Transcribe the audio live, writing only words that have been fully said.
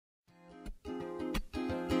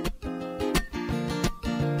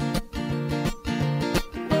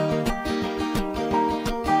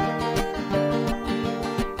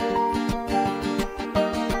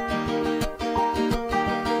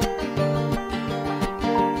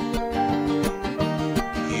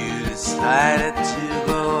decided to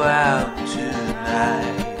go out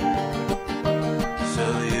tonight, so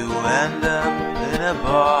you end up in a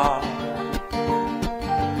bar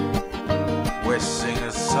where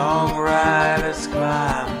singer-songwriters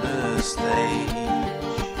climb the stage.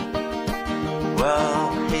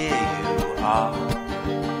 Well, here you are.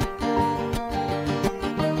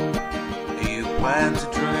 You plan to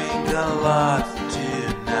drink a lot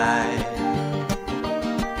tonight,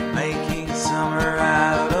 making summer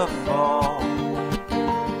out of fall.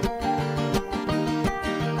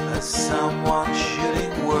 As someone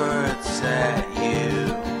shooting words at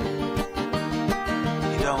you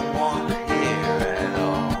don't want to hear at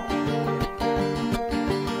all.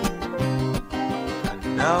 And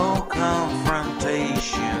no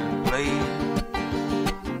confrontation, please.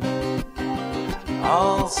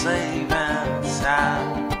 All safe and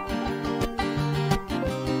sound.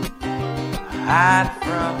 Hide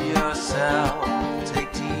from yourself,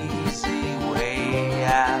 take the easy way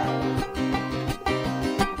out.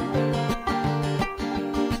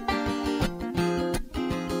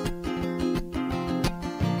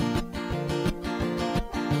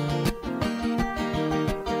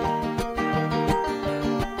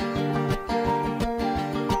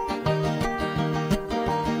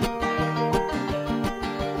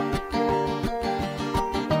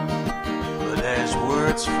 But there's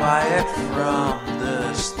words fired from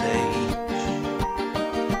the stage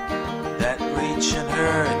that reach and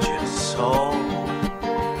hurt your soul.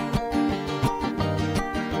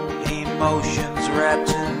 Emotions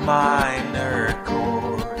wrapped in minor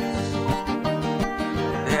chords,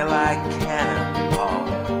 they're like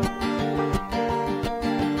cannonballs.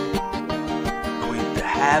 Quit the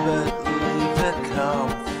habit, leave the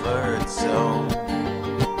comfort zone.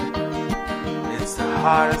 It's the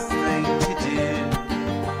hardest thing to do.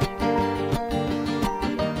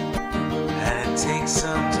 Take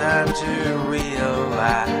some time to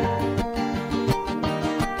realize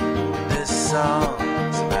this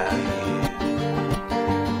song's about you.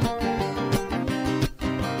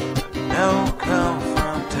 No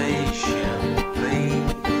confrontation,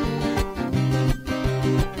 please.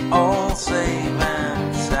 All safe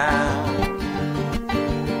and sound.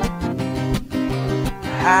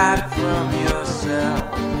 Hide from yourself,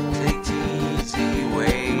 take the easy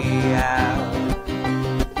way out.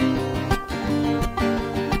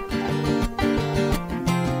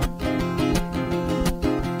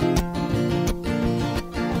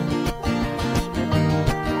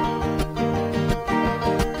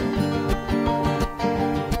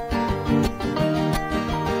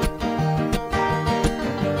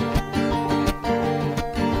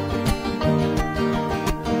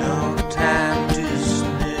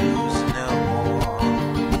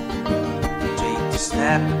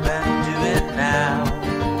 Step and do it now.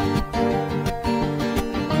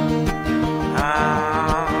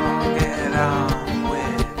 Get on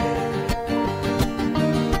with it.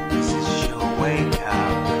 This is your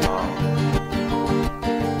wake-up call.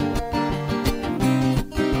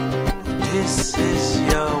 This is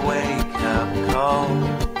your wake-up call.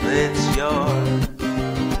 It's your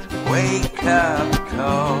wake-up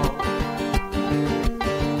call.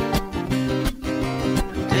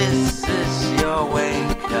 This is your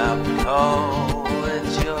wake-up call.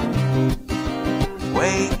 It's your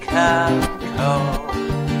wake-up call.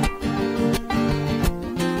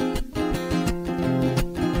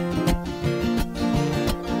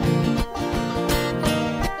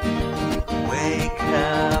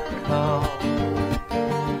 Wake-up call.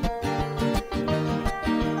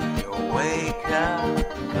 Your wake-up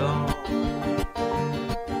call.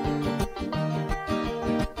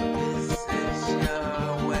 This is your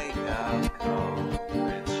wake-up call.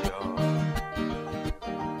 It's your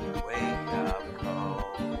wake-up call.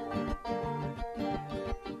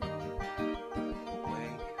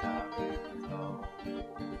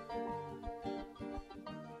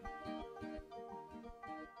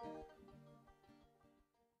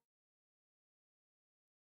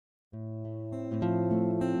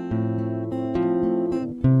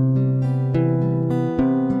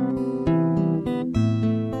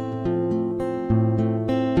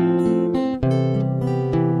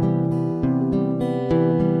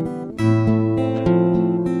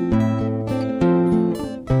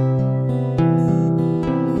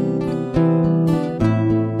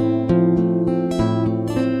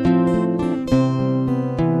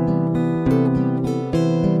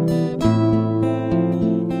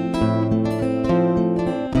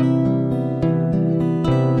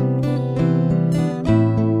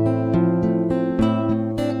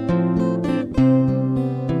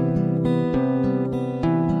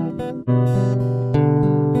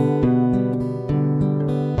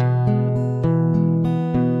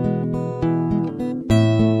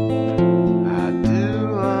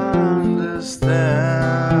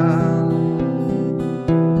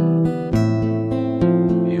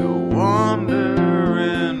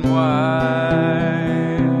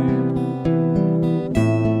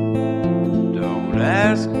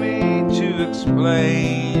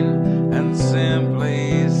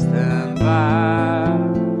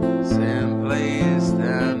 simply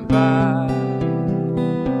stand by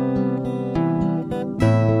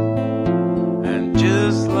and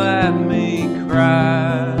just let me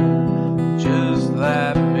cry. Just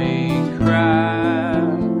let me cry.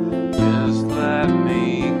 Just let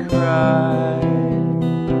me cry.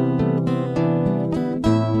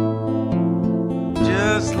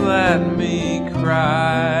 Just let me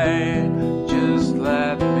cry. Just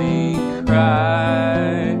let me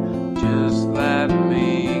cry. Just let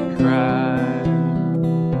me cry.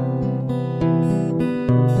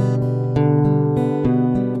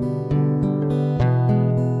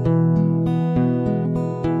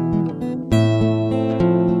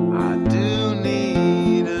 I do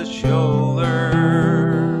need a shoulder.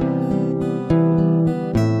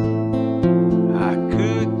 I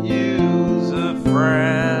could use a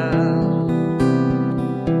friend.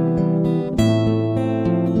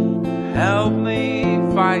 Help me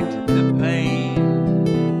fight the pain.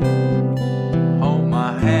 Hold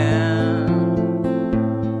my hand.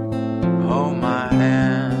 Hold my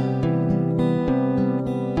hand.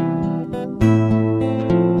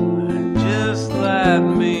 And just let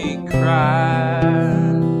me cry.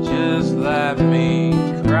 Just let me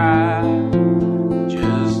cry.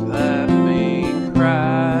 Just let me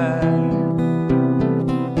cry.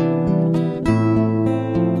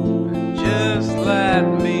 And just let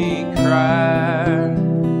me cry.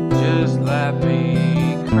 Just let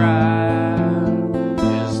me cry.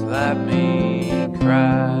 Just let me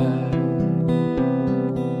cry.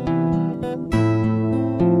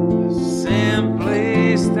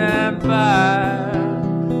 Simply stand by.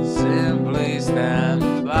 Simply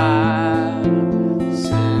stand by.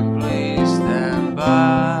 Simply stand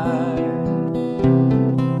by.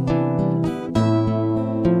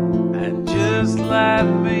 And just let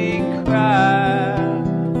me cry.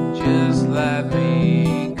 Just let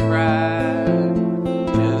me cry.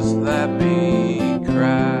 Just let me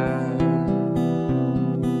cry.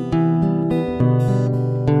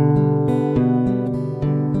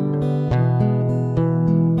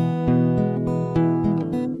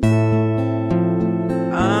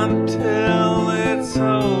 Until it's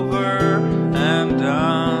over and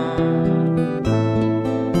done,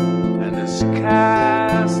 and the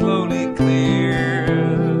sky slowly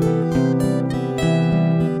clears.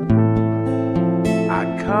 I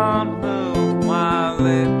can't move my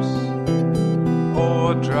lips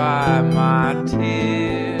or dry my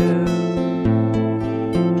tears.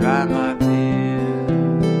 Dry my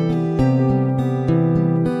tears.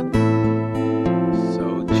 So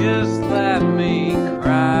just let me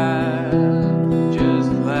cry.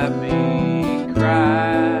 Just let me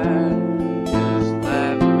cry. Just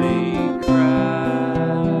let me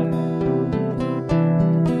cry.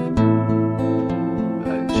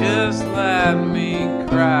 Just let me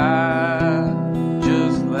cry.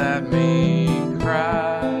 Just let me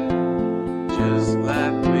cry. Just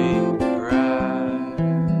let me cry.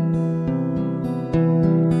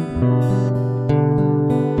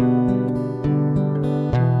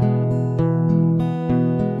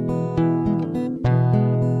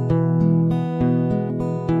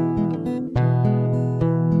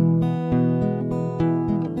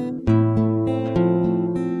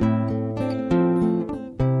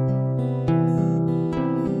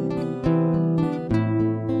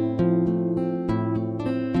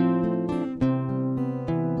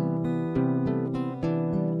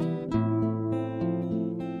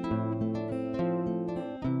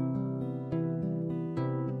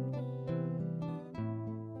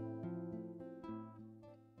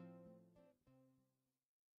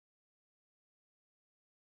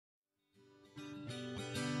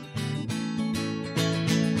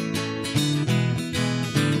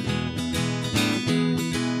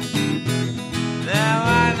 Now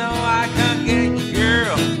I know I can't get you,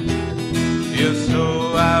 girl. You're so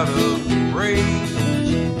out of range.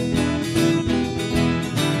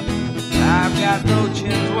 I've got no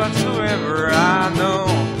chance whatsoever. I know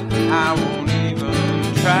I won't even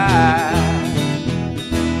try.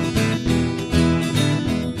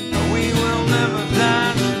 We will never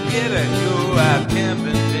dine together. Go out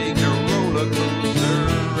camping, take a roller coaster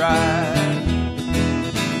ride.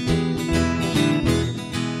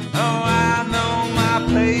 Oh, I know my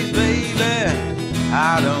place, baby.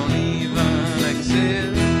 I don't even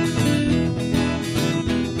exist.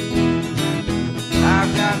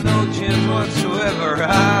 I've got no chance whatsoever.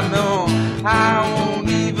 I know I won't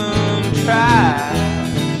even try.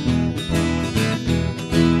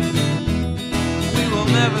 We will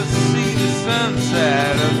never see the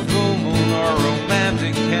sunset, a full moon, or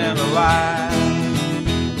romantic candlelight.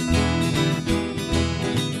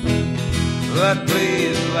 But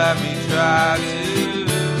please let me try to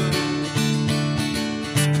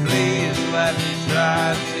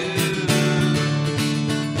try to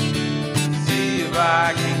see if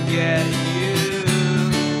I can get you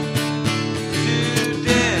to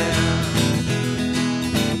dance.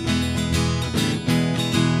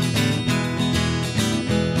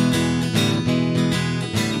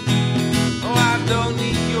 Oh, I don't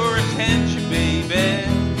need your attention, baby.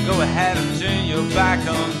 Go ahead and turn your back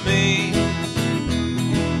on me.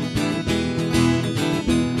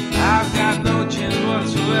 I've got no chance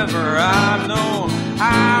whatsoever. I know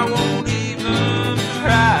I won't even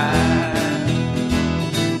try.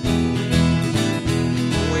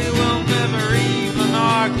 We will never even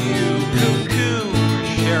argue, cocoon, or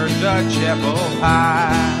share Dutch apple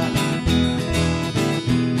pie.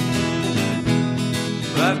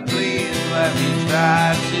 But please let me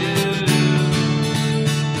try to.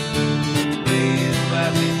 Please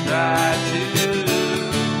let me try to.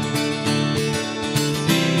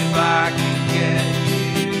 I can get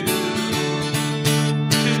you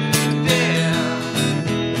to dance.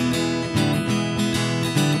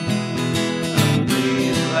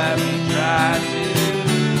 Please let me try to.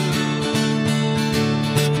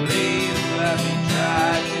 Please let me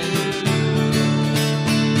try to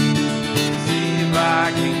see if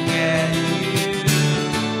I can get you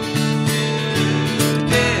to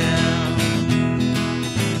dance.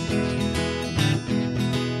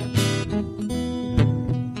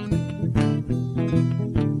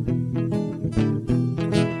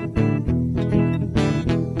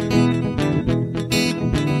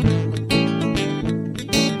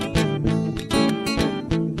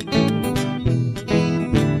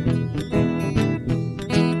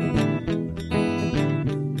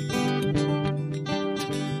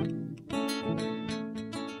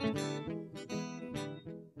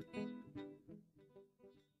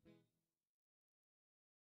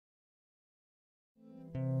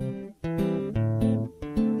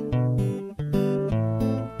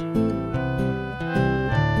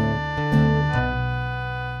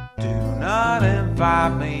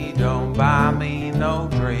 Invite me, don't buy me no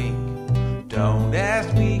drink. Don't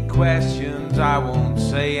ask me questions, I won't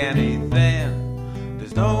say anything.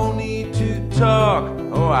 There's no need to talk,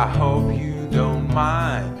 oh I hope you don't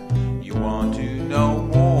mind. You want to know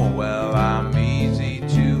more, well I'm easy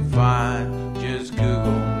to find. Just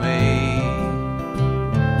Google me.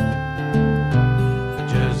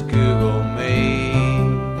 Just Google me.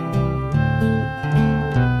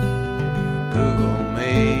 Google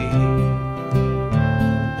me.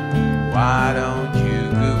 Why don't you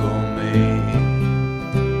Google me?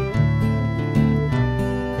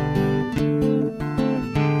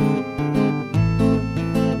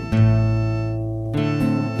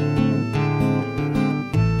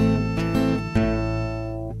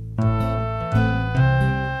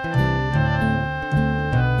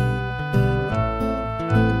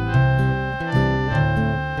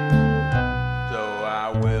 So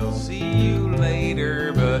I will see you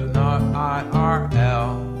later, but not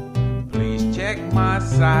IRL. Check my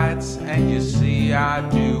sites and you see I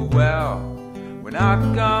do well. We're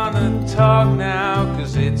not gonna talk now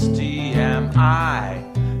cause it's TMI.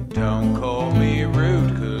 Don't call me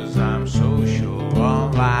rude cause I'm social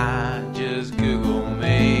online. Just Google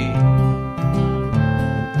me.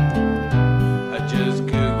 Just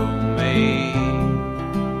Google me.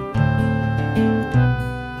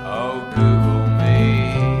 Oh, Google me.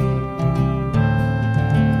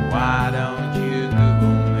 Why don't you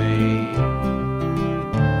Google me?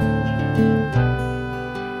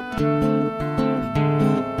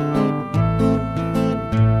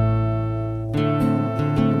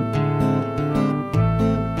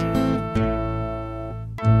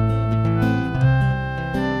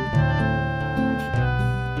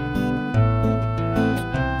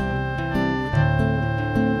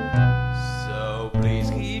 So please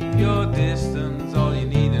keep your distance, all you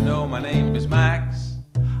need to know, my name is Max.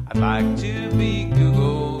 I'd like to be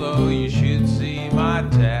Googled, though you should see my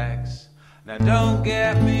text. Now don't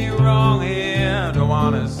get me wrong here, I don't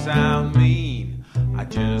want to sound mean. I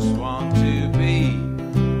just want to be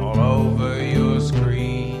all over your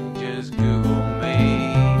screen. Just Google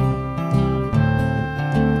me.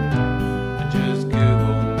 Just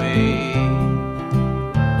Google me.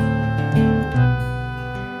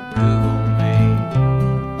 Google me.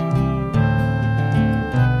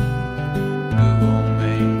 Google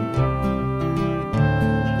me.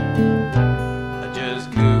 Just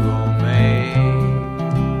Google me.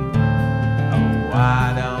 Oh,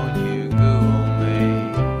 why don't you Google me?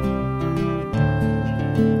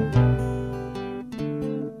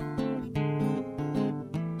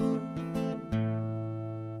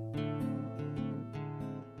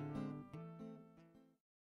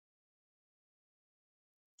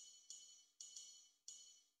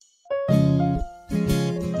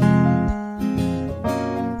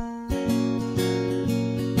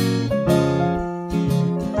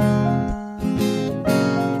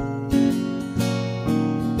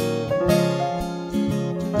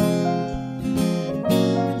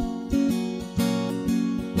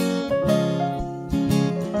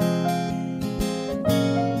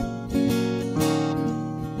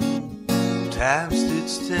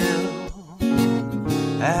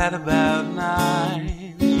 At about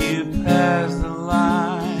 9, you pass the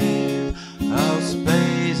line of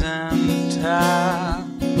space and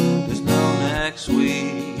time. There's no next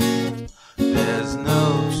week, there's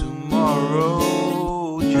no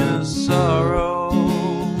tomorrow, just sorrow.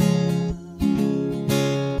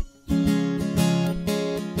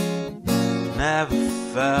 Never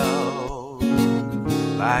felt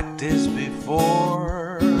like this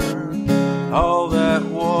before. All that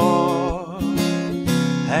was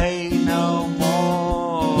ain't no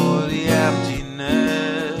more. The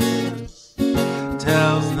emptiness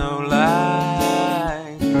tells no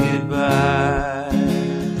lie. Goodbye.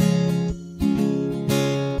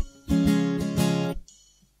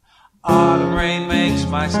 Autumn rain makes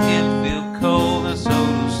my skin feel cold, and so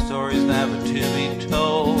do stories never to be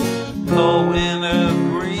told. Cold winter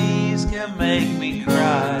breeze can make me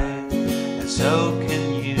cry, and so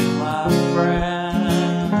can you, my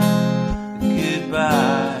friend.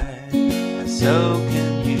 Goodbye, and so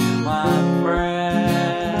can you, my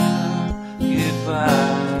friend.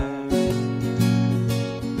 Goodbye.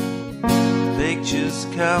 Pictures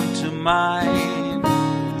come to mind,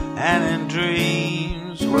 and in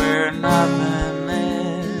dreams where nothing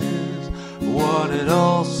is what it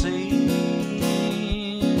all seems.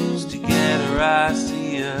 Together I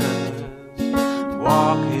see us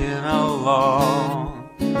walking along,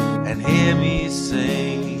 and hear me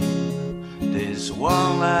sing this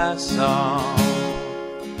one last song.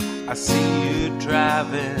 I see you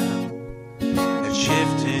driving and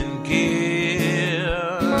shifting gear.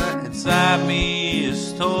 Inside me a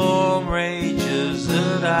storm rages,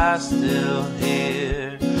 and I still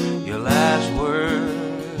hear your last words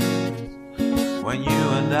when you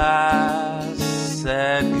and I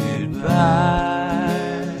said goodbye.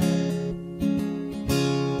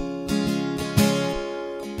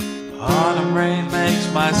 Autumn rain makes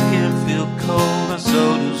my skin feel cold, and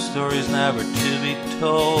so do stories never to be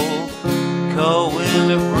told. Cold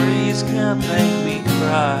winter breeze can make me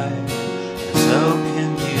cry, and so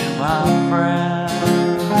can you, my friend.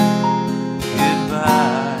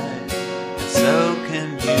 Goodbye, and so can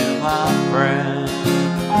you, my friend.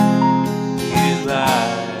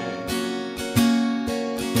 Goodbye.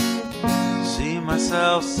 See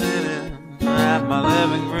myself sitting at my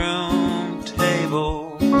living room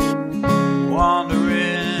table,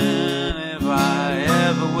 wondering if I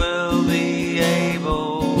ever will be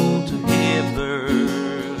able to hear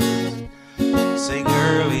birds sing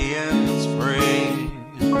early in spring.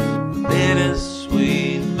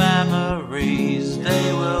 Bittersweet memories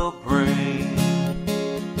they will bring.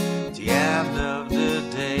 At the end of the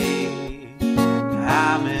day,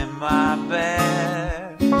 I'm in my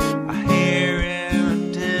bed. I hear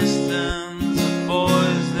in the distance a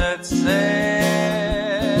voice that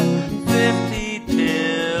says 50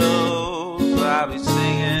 tills. I'll be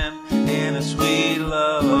singing in a sweet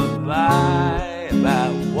lullaby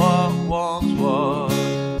about what once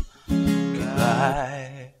was.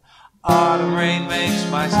 Goodbye. Autumn rain makes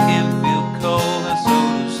my skin feel cold, and so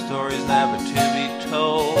do stories never to be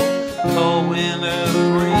told. Cold winter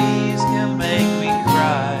breeze can make me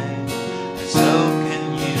cry, and so can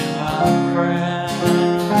you, my friend.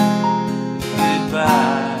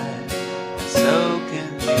 Goodbye, and so can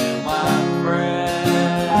you, my friend.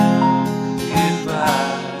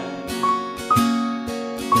 Goodbye.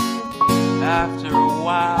 After a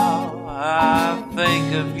while I think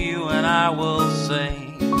of you, and I will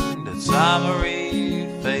sing that summery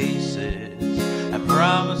faces and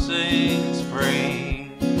promising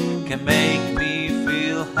spring can make me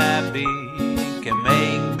feel happy, can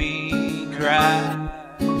make me cry.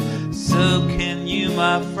 So can you,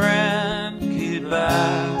 my friend.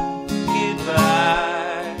 Goodbye,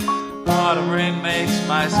 goodbye. Autumn rain makes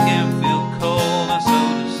my skin feel cold, and so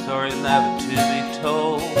do stories never to be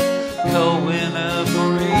told. Cold winter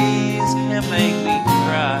breeze can make me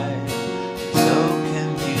cry, so can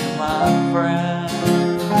you, my friend.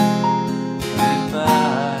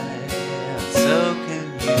 Goodbye, so can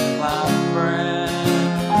you, my friend.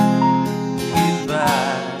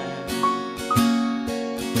 Goodbye.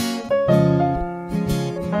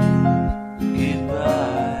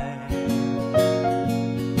 Goodbye.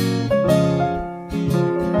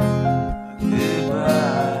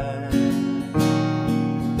 Goodbye.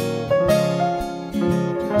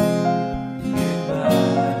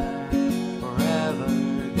 Goodbye. Forever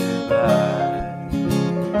goodbye.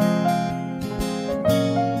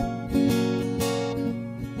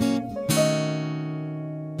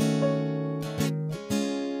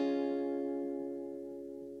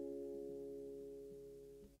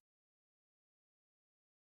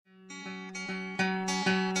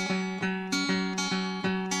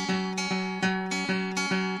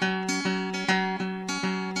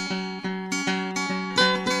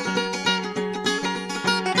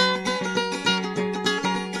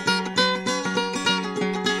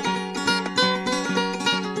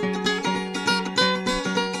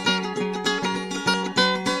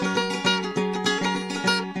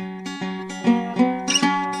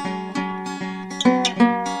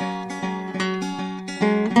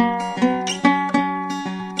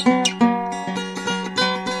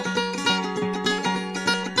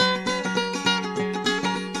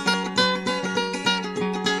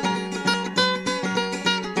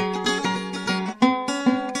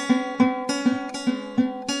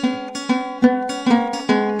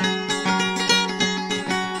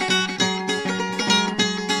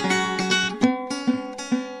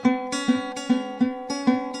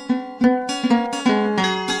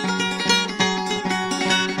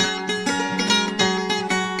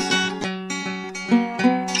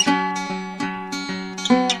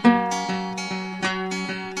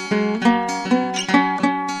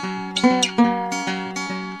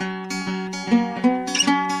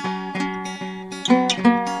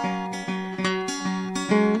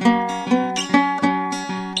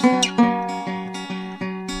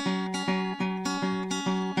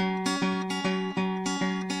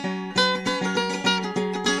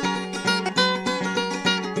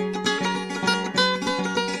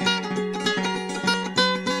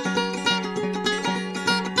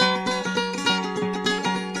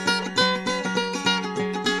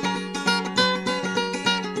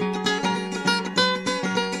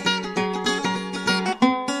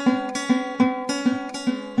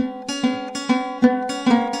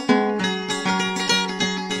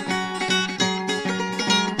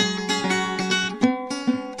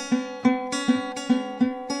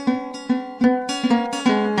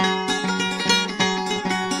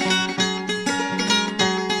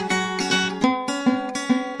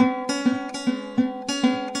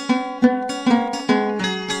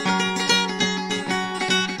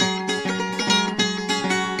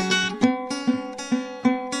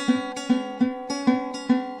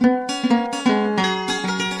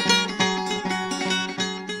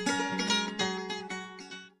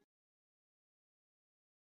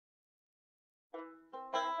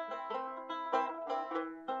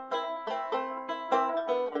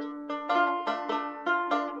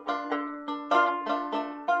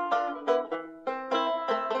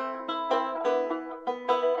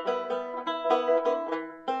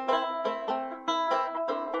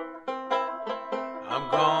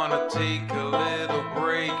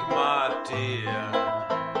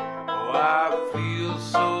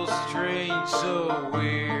 feels so strange, so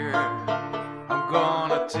weird. I'm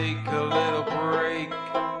gonna take a little break.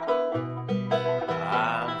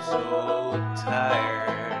 I'm so tired.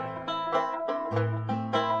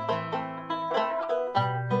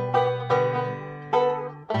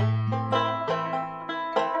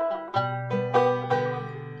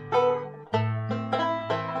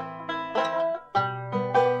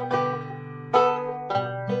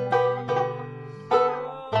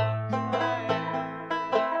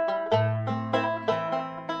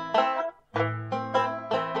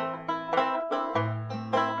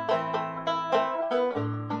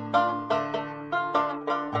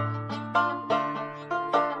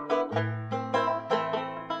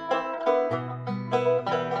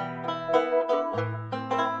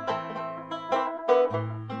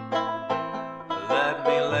 Let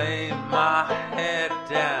me lay my head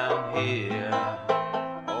down here.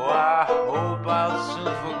 Oh, I hope I'll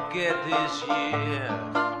soon forget this year.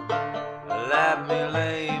 Let me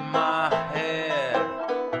lay my head.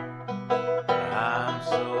 I'm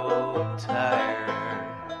so tired.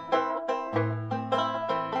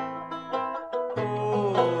 Oh,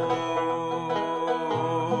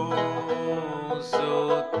 so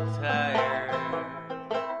tired.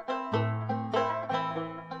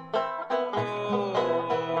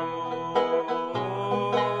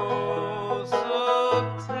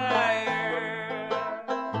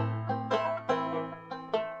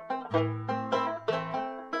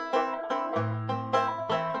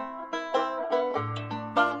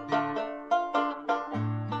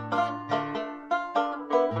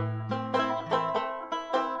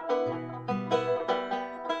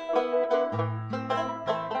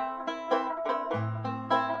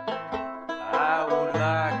 I would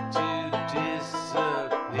like to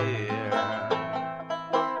disappear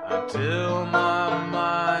until my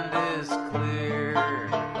mind is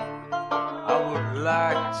cleared. I would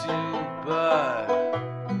like to, but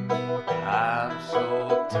I'm so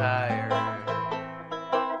tired.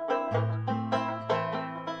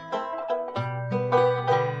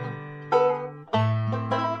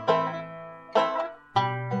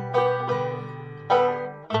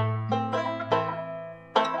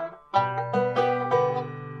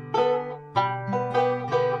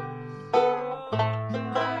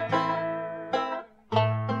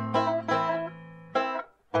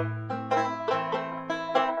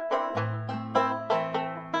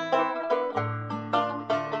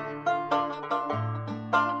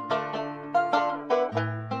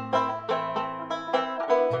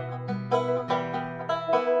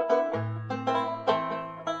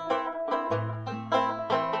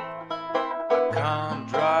 Come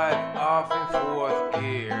drive off in fourth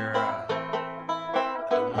gear. I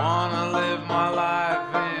don't wanna live my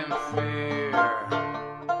life in fear.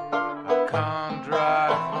 I can't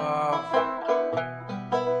drive off.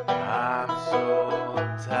 I'm so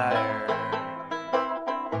tired.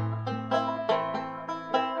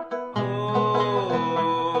 Oh,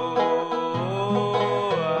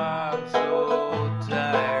 I'm so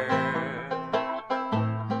tired.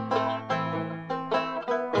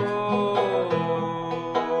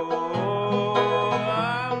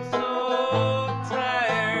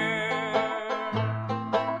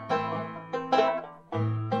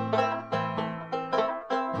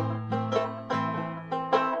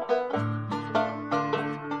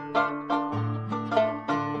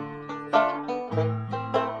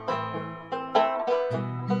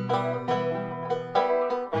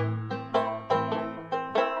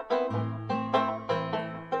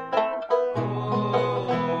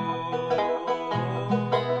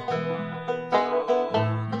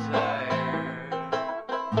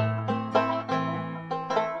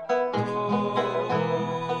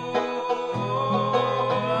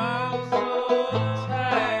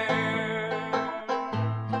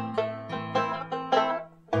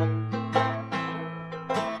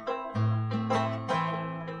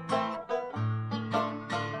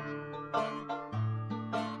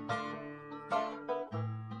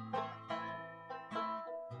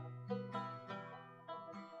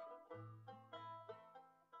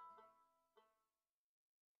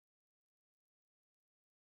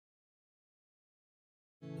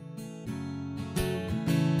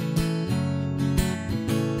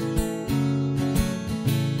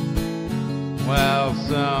 Well,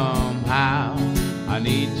 somehow I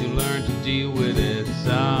need to learn to deal with it.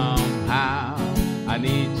 Somehow I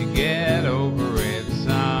need to get over it.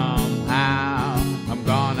 Somehow I'm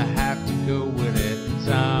gonna have to go with it.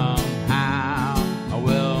 Somehow I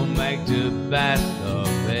will make the best of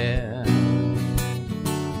it.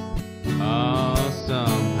 Oh,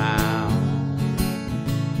 somehow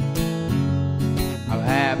I've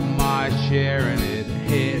had my share in it.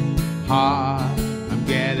 hit hard. I'm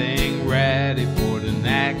getting ready for the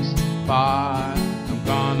next part. I'm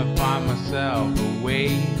gonna find myself a way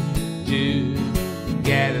to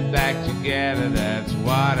get it back together. That's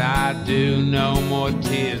what I do. No more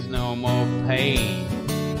tears, no more pain.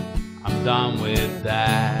 I'm done with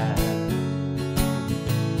that.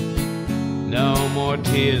 No more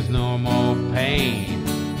tears, no more pain.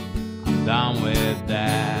 I'm done with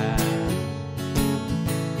that.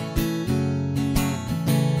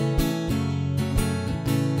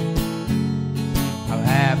 I've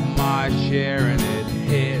had my share and it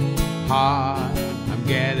hit hard. I'm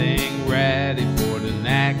getting ready for the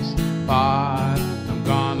next part. I'm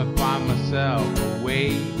gonna find myself a way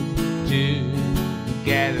to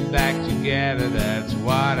get it back together. That's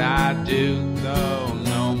what I do.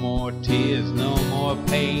 No more tears, no more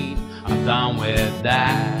pain. I'm done with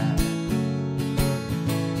that.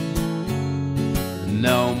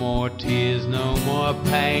 No more tears, no more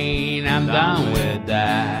pain. I'm done with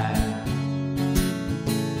that.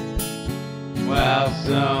 Well,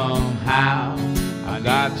 somehow I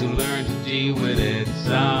got to learn to deal with it.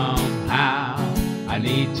 Somehow I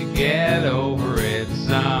need to get over it.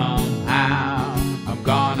 Somehow I'm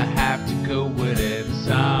gonna have to cope with it.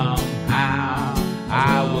 Somehow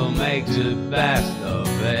I will make the best of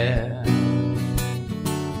it.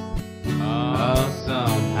 Oh,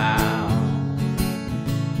 somehow.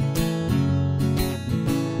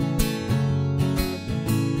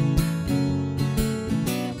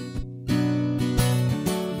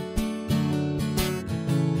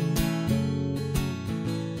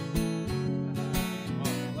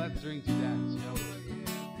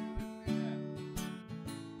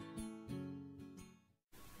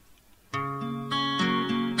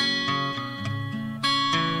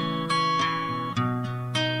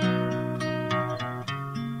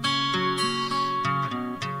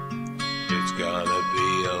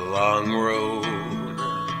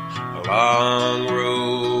 Long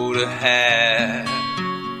road ahead.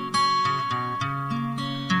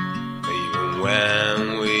 Even when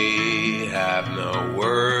we have no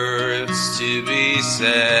words to be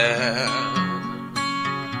said.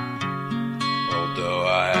 Although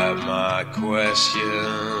I have my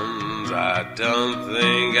questions, I don't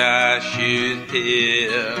think I should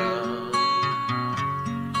hear.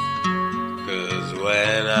 'Cause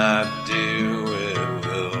when I do,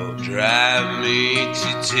 drive me to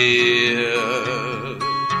tears.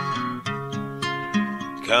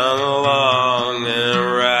 Come along and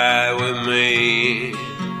ride with me.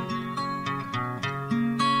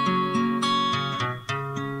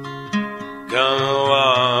 Come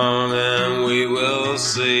along and we will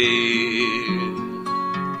see.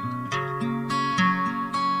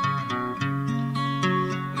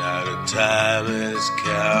 Now the time has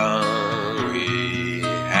come, we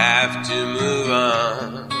have to move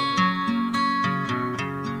on.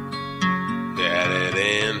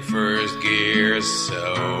 In first gear,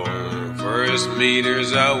 so first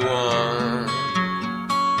meters are won.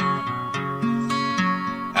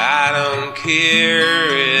 I don't care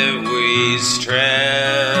if we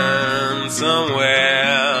strand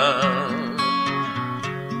somewhere.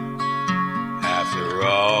 After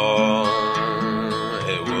all,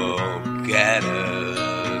 it will get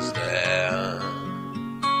us there.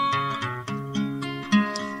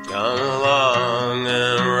 Come along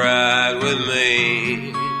and ride with me.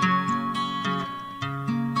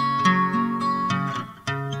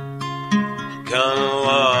 Come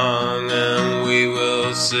along and we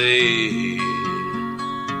will see.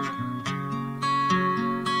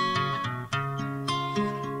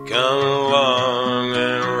 Come along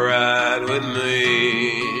and ride with me.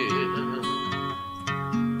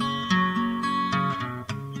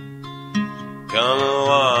 Come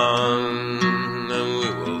along and we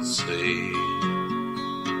will see.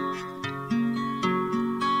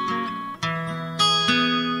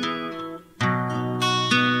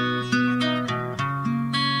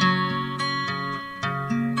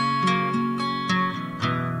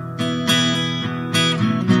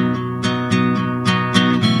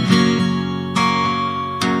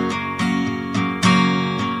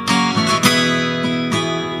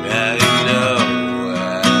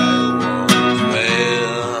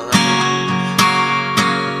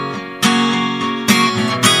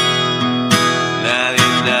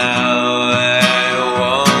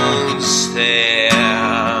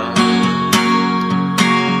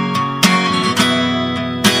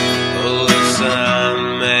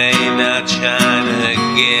 Shine.